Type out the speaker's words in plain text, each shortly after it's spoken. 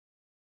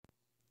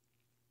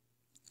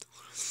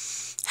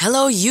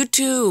Hello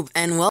YouTube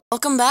and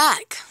welcome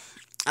back.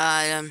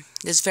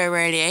 This is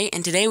February 8th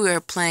and today we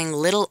are playing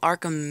Little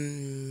Alchemist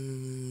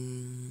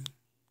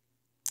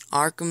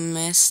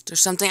or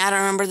something. I don't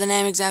remember the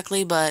name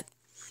exactly, but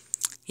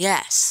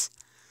yes.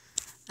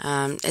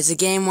 It's a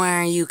game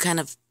where you kind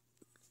of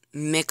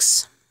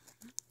mix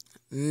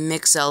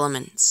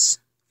elements.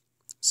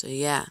 So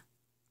yeah.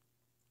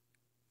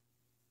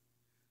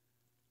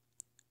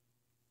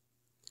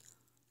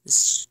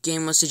 This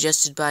game was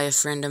suggested by a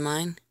friend of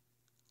mine.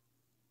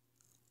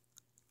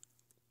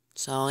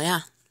 So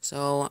yeah.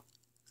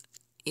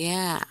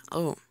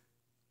 Oh.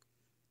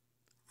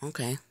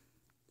 Okay.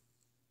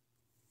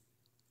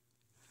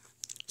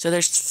 So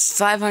there's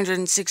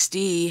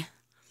 560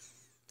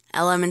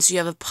 elements you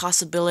have a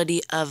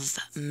possibility of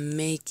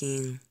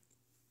making.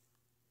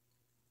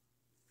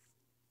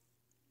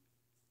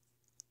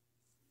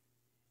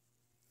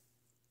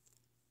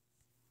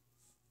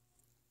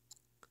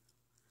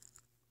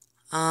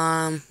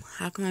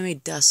 How come I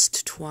made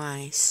dust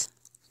twice?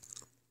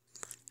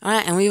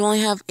 Alright, and we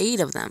only have 8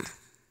 of them.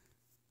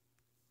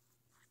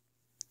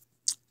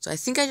 So I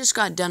think I just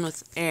got done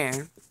with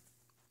air.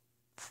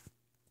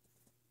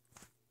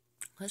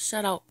 Let's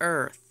set out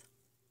earth.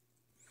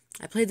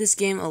 I played this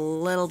game a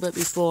little bit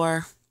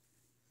before,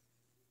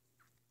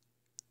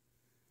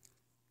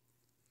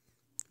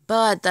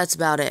 but that's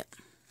about it.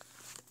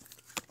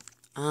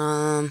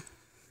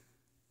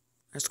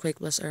 Earthquake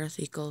plus earth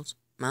equals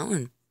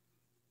mountain.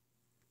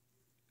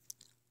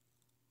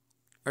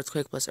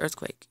 Earthquake plus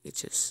earthquake,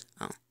 which is,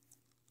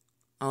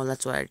 oh,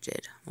 that's what I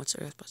did. What's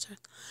earth plus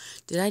earth?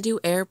 Did I do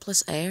air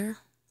plus air?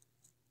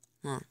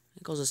 Oh,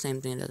 it goes the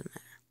same thing, it doesn't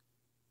matter.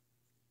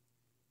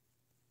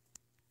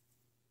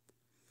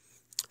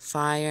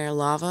 Fire,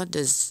 lava.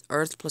 Does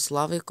earth plus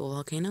lava equal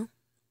volcano?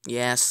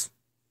 Yes.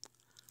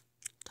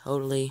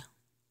 Totally.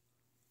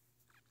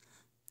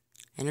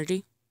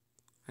 Energy?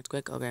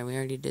 Earthquake? Okay, we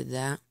already did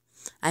that.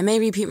 I may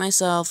repeat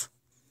myself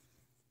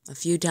a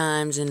few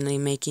times in the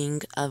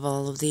making of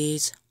all of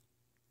these.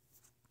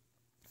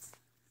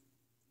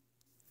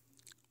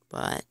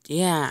 But,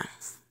 yeah.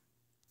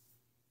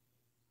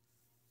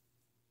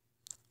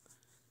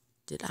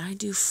 Did I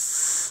do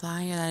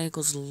fire? That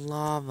equals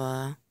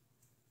lava.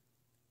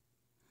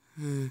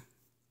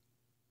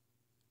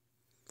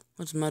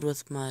 What's mud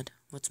with mud?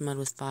 What's mud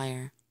with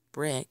fire?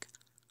 Brick.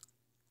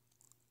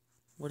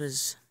 What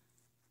is...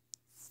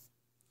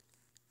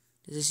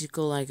 Does this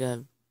equal like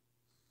a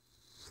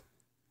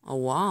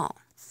wall?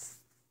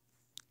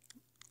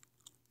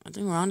 I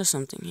think we're onto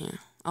something here.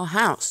 Oh,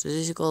 house. Does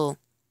this equal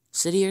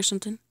city or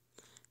something?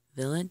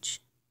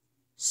 Village?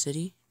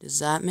 City? Does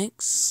that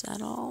mix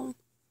at all?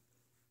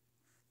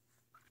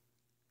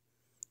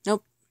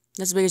 Nope.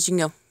 That's as big as you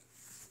can go.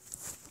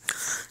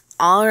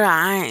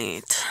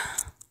 Alright.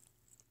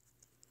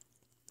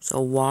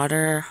 So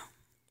water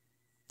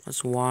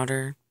plus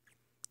water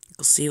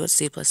equals C. What's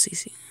C plus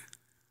CC?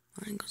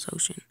 That equals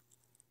ocean.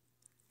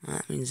 Well,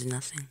 that means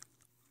nothing.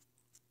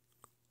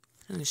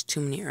 There's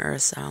too many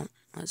earths out.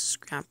 Let's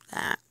scrap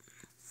that.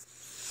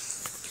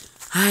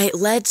 Alright,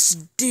 let's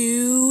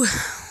do...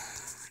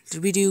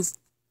 Did we do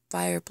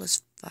fire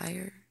plus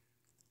fire?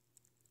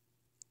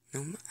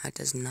 No, that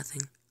does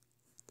nothing.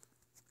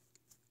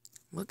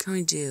 What can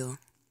we do?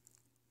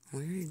 We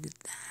already did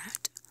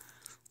that.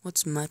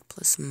 What's mud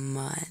plus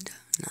mud?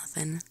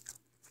 Nothing.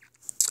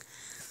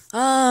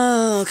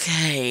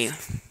 Okay.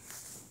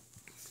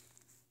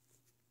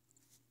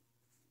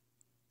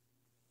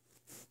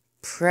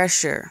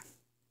 Pressure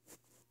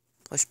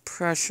plus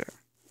pressure.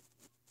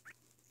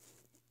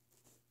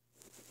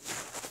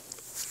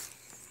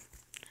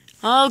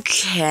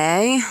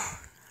 Okay.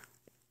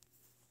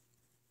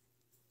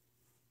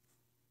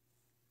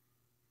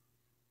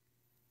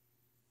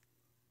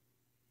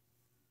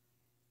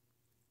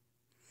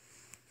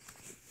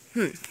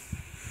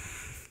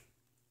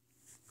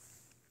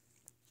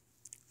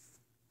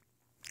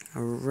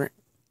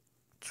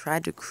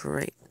 Tried to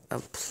create a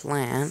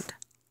plant.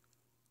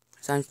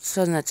 So I'm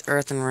certain that's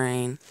earth and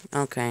rain.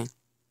 Okay.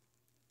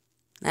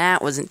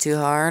 That wasn't too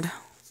hard.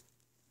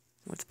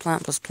 What's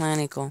plant plus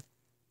plant equal?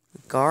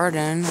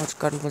 Garden. What's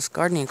garden plus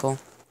garden equal?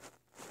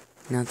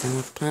 Nothing.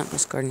 What's plant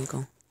plus garden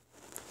equal?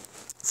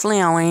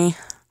 Flowy.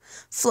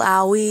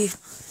 Flowy.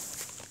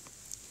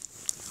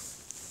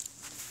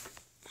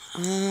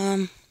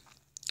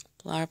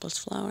 Flower plus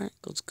flower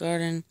equals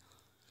garden.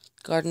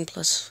 Garden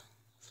plus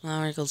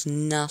flower equals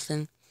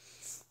nothing.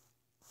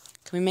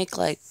 Can we make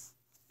like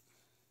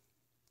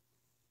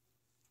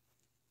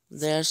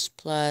this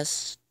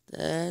plus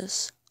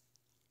this?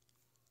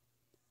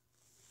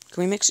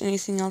 Can we mix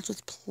anything else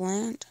with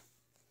plant?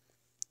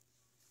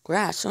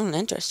 Grass. Oh,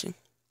 interesting.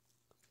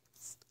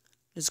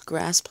 Does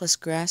grass plus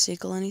grass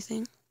equal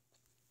anything?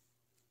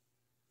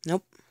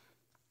 Nope.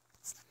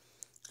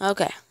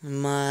 Okay.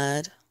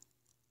 Mud.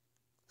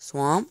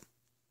 Swamp.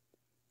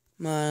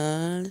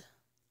 Mud.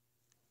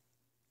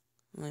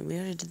 Wait, we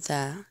already did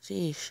that.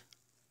 Sheesh.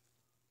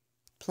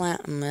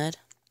 Plant and mud.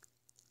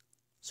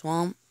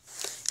 Swamp.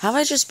 Have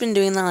I just been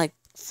doing that like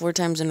 4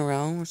 times in a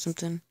row or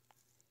something?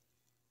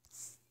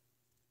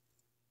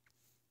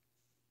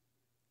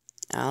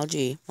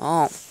 Algae.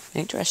 Oh,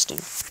 interesting.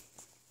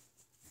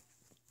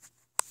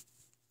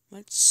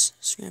 Let's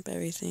scrap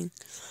everything.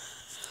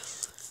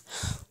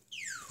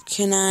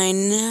 Can I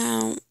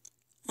now?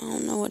 I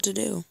don't know what to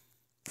do.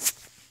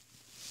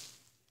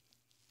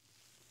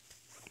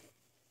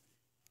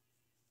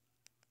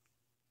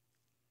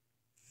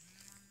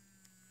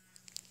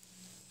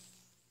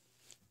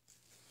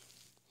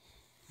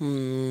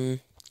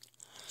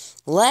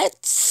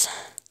 Let's...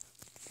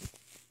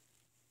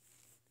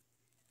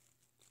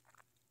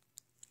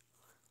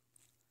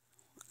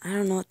 I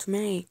don't know what to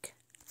make.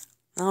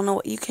 I don't know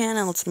what you can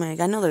else make.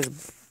 I know there's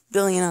a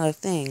billion other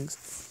things.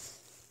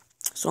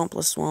 Swamp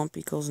plus swamp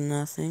equals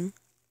nothing.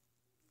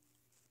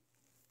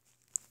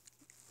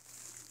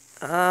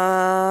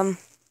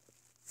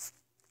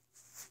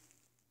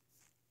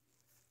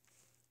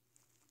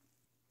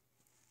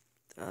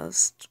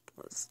 Dust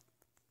plus...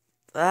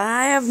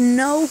 I have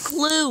no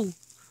clue.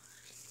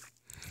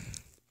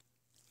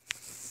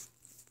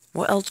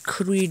 What else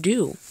could we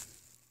do?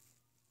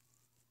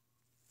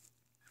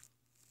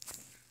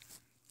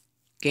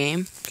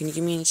 Game, can you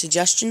give me any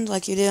suggestions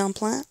like you did on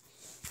Plant?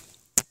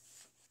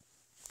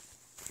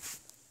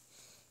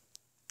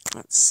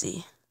 Let's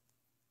see.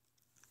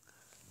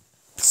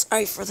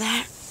 Sorry for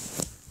that.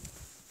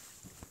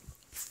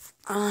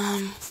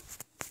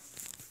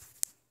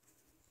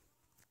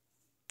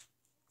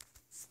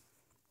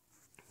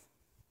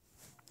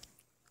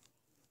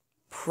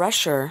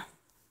 Pressure.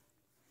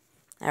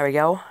 There we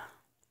go.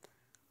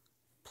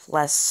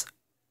 Plus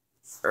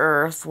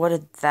earth. What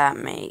did that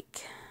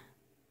make?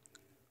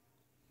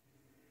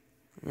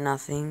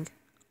 Nothing.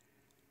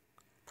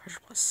 Pressure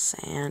plus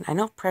sand. I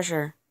know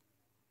pressure.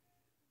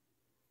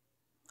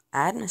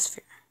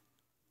 Atmosphere.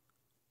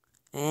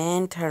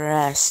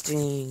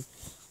 Interesting.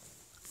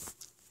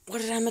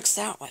 What did I mix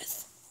that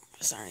with?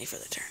 Sorry for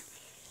the turn.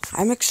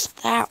 I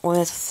mixed that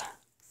with...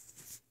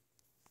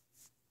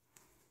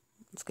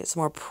 Let's get some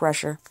more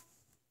pressure.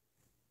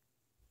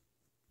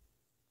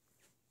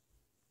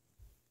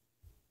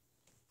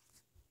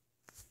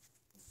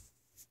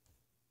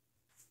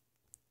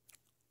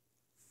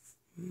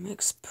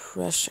 Mix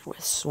pressure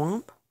with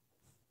swamp?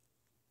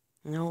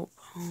 Nope.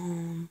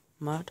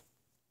 Mud.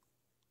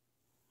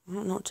 I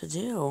don't know what to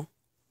do.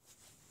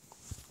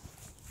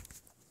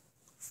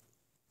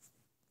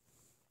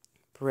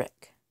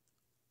 Brick.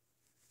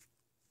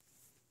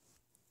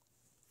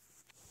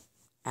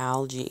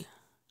 Algae.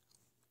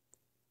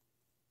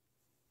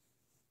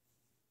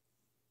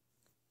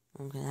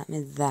 Okay, that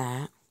made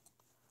that.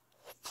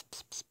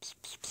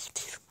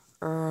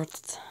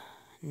 Earth.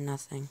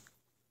 Nothing.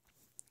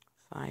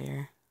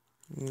 Fire.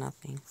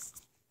 Nothing.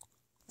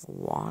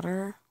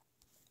 Water.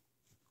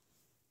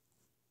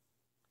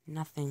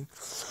 Nothing.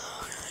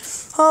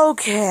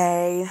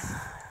 Okay.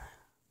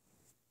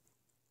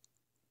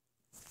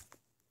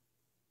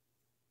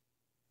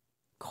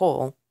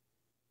 Coal.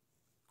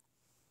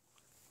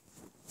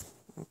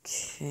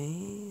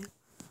 Okay.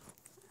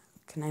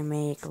 Can I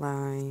make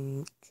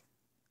like...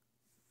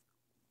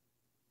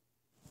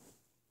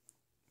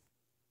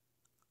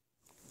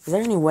 Is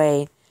there any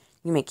way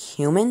you make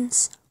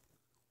humans?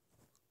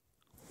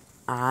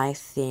 I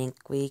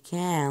think we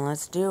can.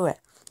 Let's do it.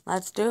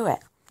 Let's do it.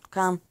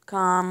 Come,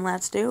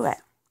 let's do it.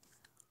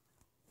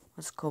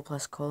 What's coal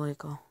plus coal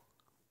equal?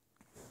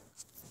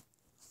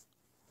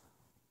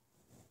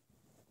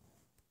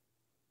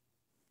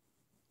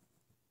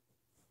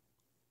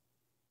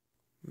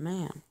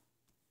 Man.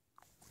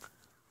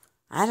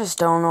 I just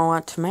don't know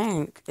what to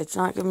make. It's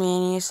not giving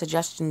me any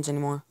suggestions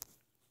anymore.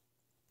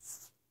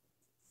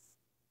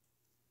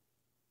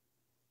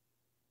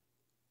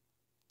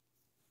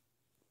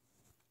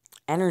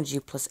 Energy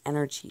plus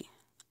energy.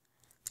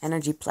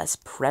 Energy plus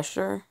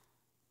pressure.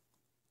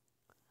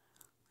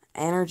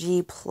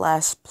 Energy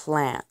plus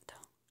plant.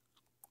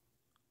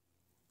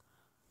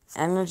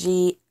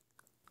 Energy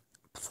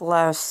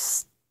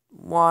plus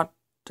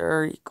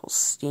water equals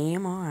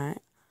steam.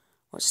 Alright.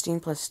 What's steam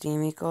plus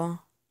steam equal?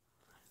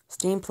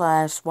 Steam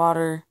plus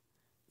water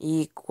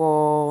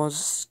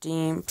equals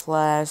steam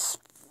plus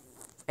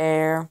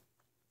air.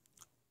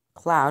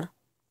 Cloud.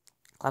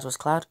 Cloud was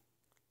cloud.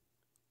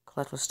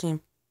 Cloud was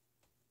steam.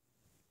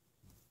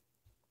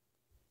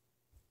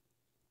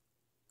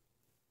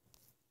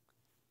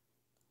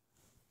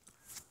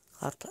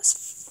 Cloud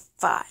plus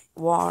fire.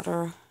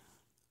 Water.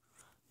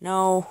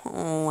 No.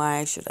 Oh,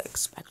 I should have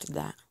expected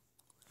that.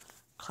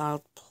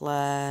 Cloud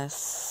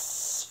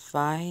plus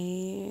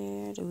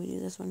fire. Do we do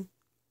this one?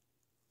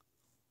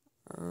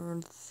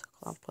 Earth.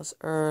 Cloud plus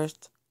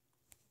earth.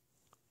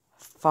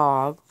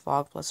 Fog.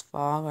 Fog plus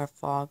fog. Or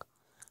fog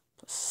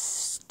plus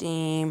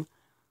steam.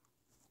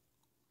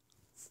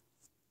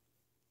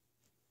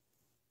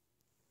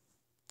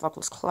 Fog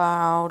plus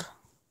cloud.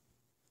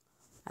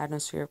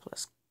 Atmosphere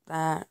plus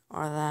that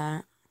or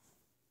that.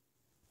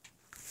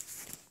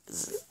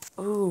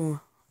 Ooh.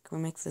 Can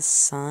we make the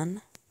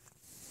sun?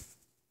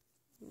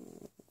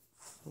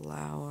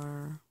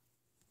 Flower.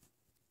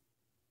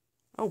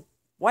 Oh,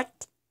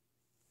 what?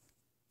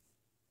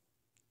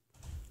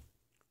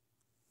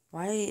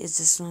 Why is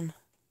this one?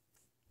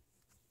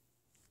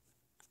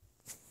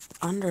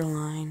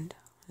 underlined?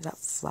 Is that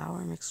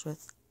flour mixed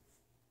with...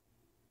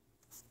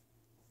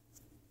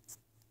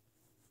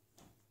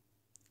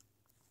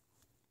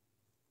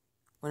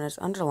 When it's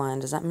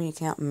underlined, does that mean you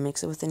can't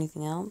mix it with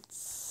anything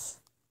else?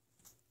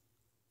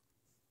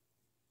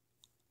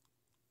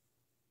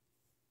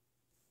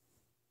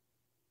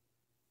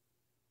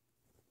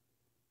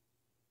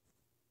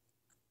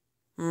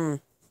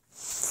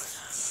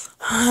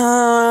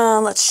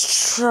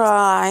 Let's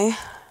try.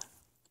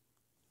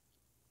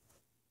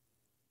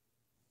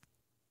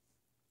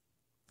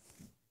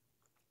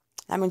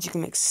 That means you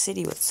can mix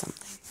city with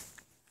something.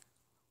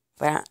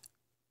 But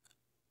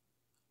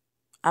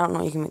I don't know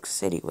what you can mix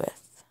city with.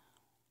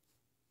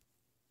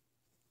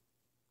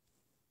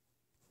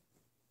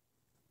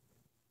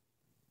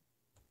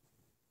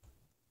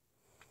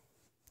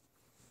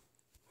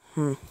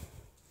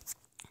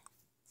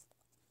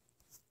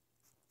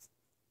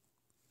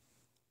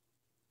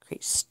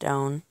 Create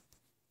stone.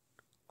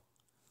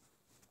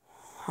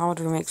 How would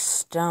we make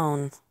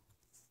stone?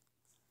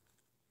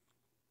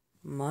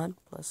 Mud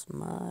plus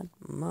mud.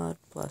 Mud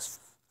plus...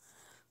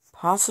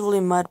 Possibly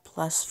mud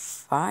plus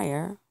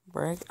fire.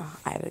 Brick. Oh,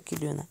 I have to keep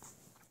doing that.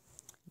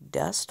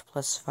 Dust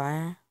plus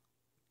fire.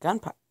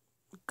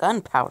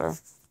 Gunpowder.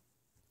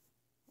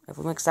 If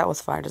we mix that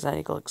with fire, does that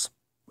equal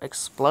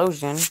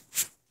explosion?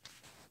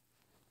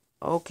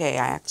 Okay,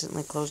 I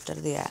accidentally closed out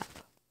of the app.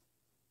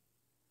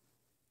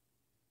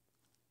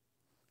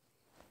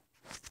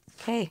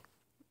 Okay.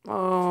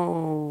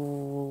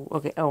 Oh,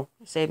 okay. Oh,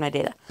 saved my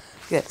data.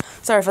 Good.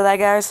 Sorry for that,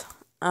 guys.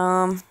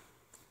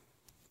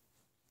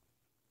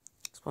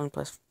 Explosion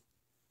plus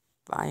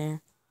fire.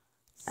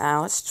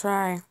 Now let's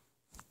try.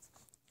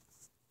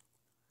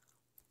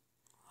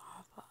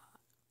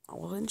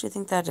 Wouldn't you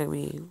think that would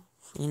be,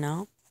 you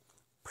know?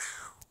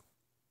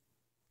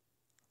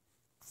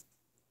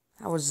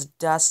 That was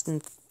dust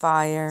and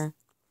fire.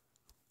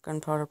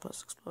 Gunpowder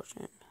plus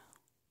explosion.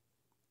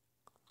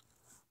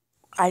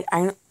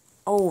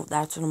 Oh,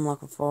 that's what I'm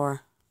looking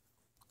for.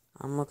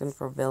 I'm looking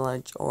for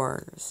village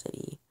or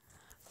city.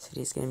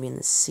 City's gonna be in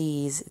the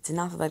seas. It's in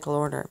alphabetical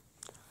order.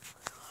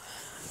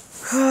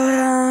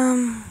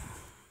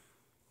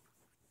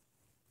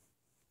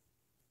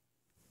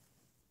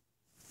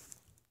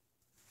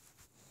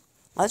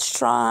 Let's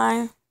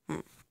try.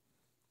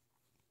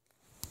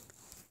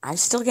 I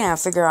still can't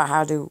figure out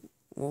how to...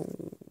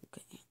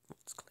 Okay,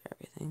 let's clear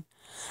everything.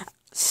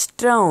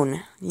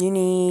 Stone. You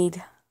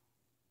need...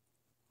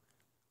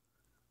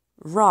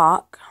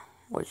 rock.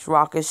 Which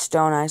rock is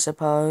stone, I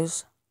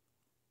suppose.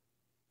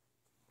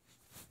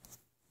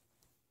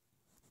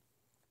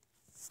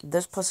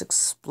 This plus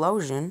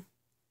explosion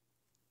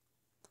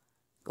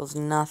equals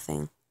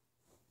nothing.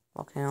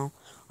 Volcano.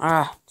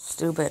 Ah,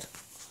 stupid.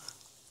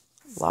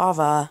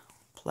 Lava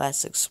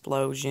plus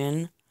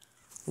explosion.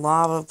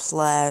 Lava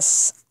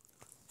plus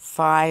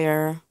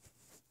fire.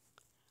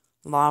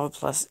 Lava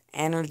plus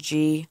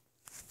energy.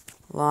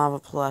 Lava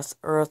plus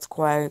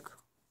earthquake.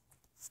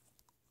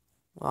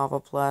 Lava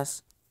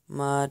plus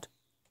mud.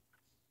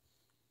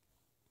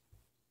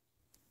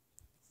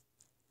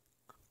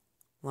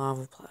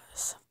 Lava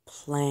plus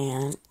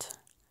plant.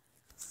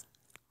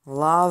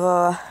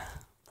 Lava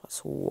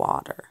plus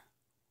water.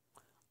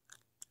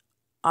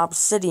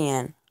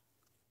 Obsidian.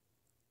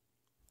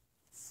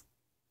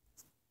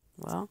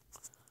 Well,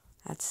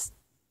 that's...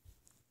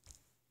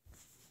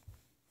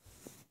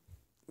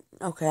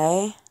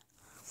 Okay.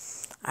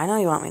 I know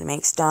you want me to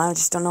make stone, I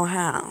just don't know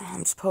how.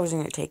 I'm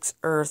supposing it takes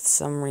earth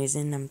some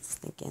reason. I'm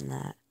thinking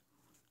that.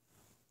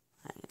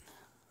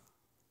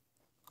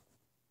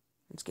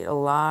 Let's get a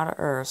lot of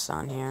earths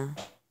on here.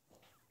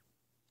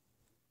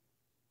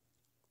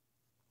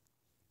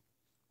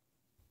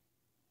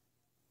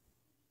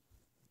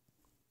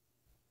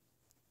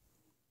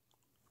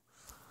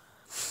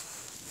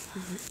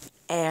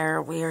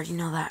 Air, we already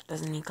know that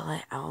doesn't equal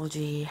it.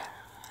 Algae,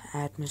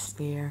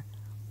 atmosphere,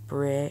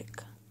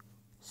 brick,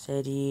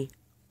 city,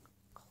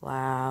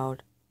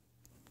 cloud,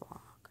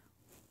 block,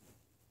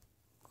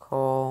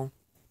 coal,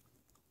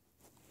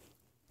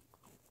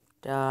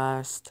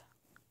 dust,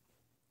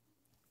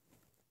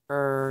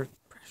 earth,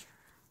 pressure.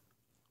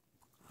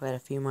 I'll get a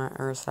few more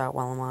earths out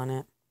while I'm on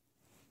it.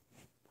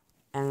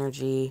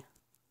 Energy,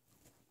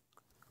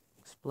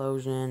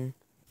 explosion,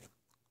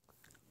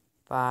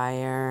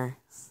 fire,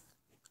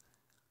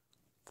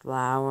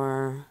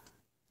 flower,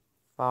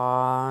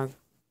 fog,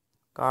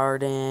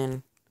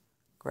 garden,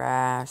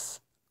 grass,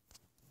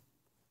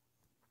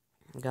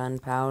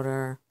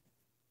 gunpowder,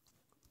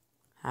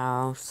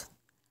 house,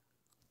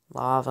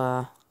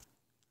 lava,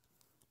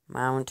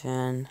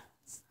 mountain,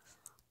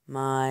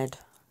 mud,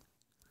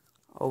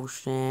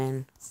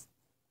 ocean,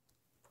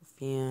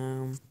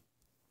 perfume,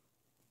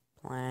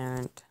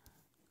 plant,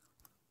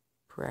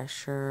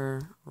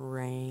 pressure,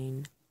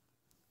 rain,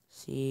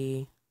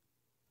 sea.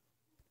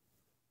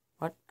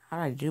 What? How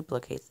did I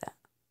duplicate that?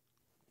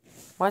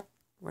 What?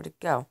 Where'd it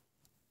go?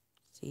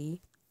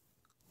 Sea.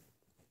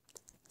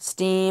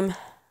 Steam.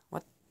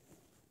 What?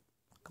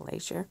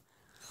 Glacier.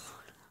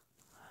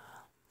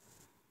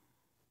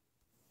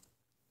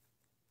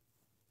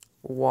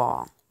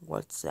 wall.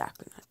 What's that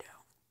gonna do?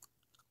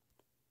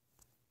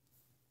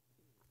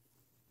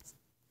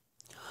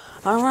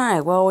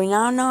 Alright, well, we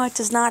now know it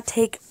does not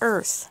take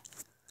earth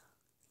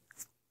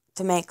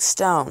to make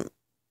stone.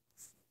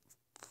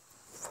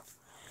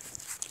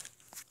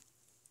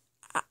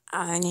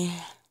 I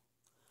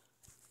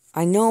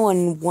know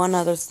one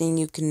other thing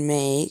you can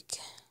make.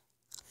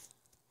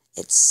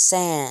 It's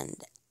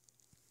sand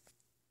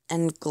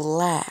and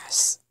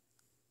glass.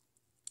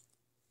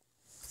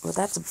 Well,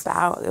 that's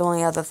about the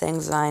only other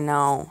things I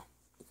know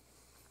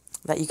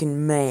that you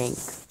can make.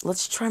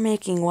 Let's try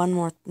making one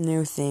more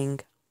new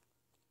thing.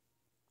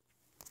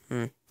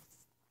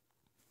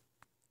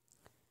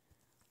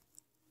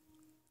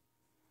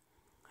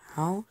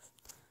 House?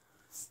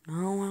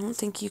 No, I don't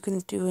think you can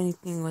do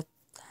anything with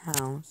the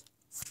house.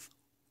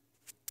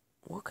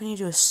 What can you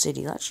do with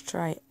city? Let's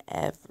try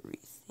everything.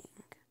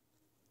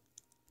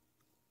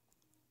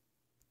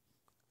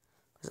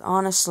 Because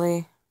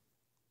honestly,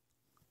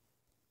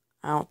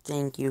 I don't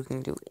think you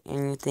can do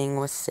anything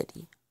with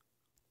city.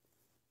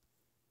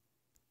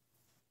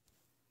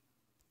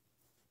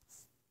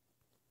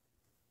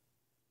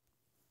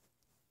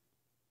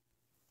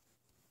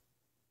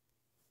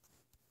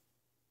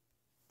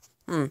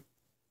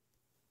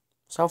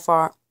 So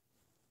far,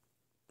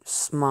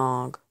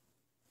 smog.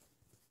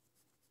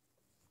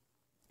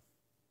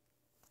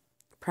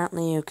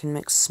 Apparently you can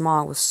mix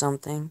smog with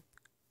something.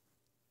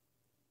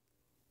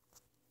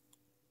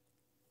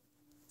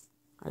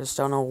 I just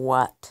don't know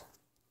what.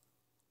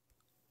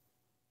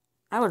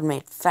 I would have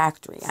made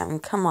factory. I mean,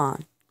 come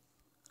on.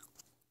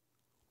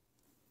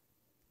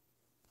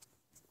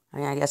 I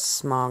mean, I guess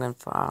smog and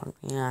fog.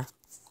 Yeah.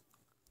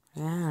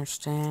 Yeah, I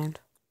understand.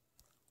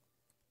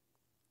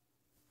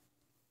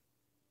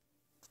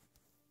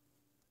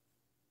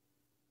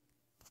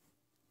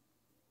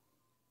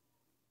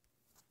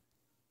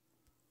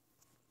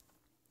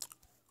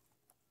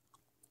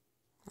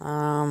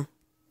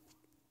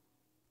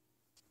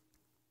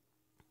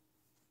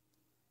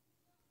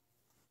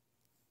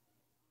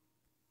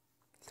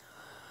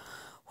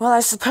 Well,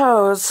 I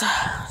suppose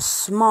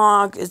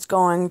smog is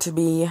going to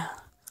be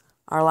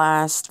our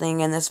last thing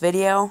in this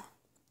video.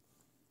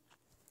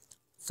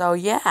 So,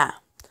 yeah.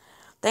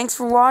 Thanks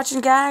for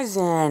watching, guys,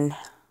 and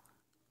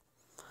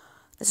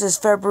this is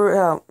February.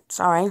 Oh,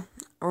 sorry.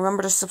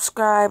 Remember to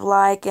subscribe,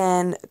 like,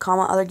 and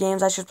comment other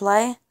games I should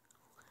play.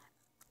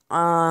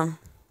 So,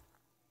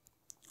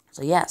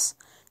 yes.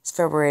 It's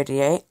February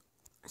 88th.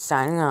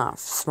 Signing off.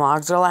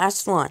 Smog's our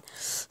last one.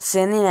 See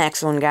you in the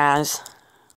next one, guys.